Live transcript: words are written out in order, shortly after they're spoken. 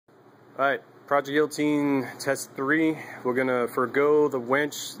Alright, Project Guillotine test 3. We're gonna forgo the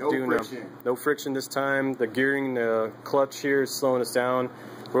winch. No friction this time. The gearing, the clutch here is slowing us down.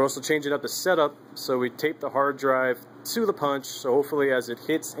 We're also changing up the setup, so we tape the hard drive to the punch, so hopefully as it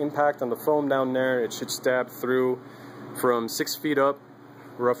hits impact on the foam down there, it should stab through from 6 feet up,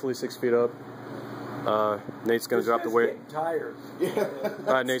 roughly 6 feet up. Nate's gonna drop the weight. I'm tired. Yeah.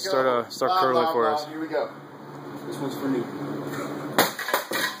 Alright, Nate, start curling for us. Here we go. This one's for me.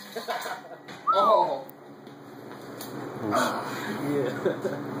 Oh. Yeah.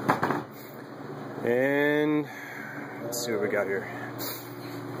 And let's see what we got here.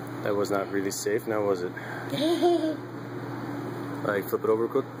 That was not really safe, now was it? Alright, flip it over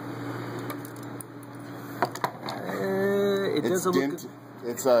real quick. It doesn't look good.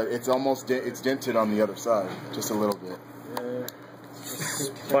 It's almost it's dented on the other side, just a little bit.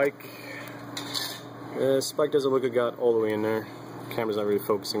 Spike. Spike doesn't look like it got all the way in there. Camera's not really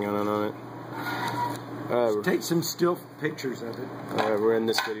focusing on it. Take some still pictures of it. Alright, we're in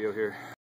this video here.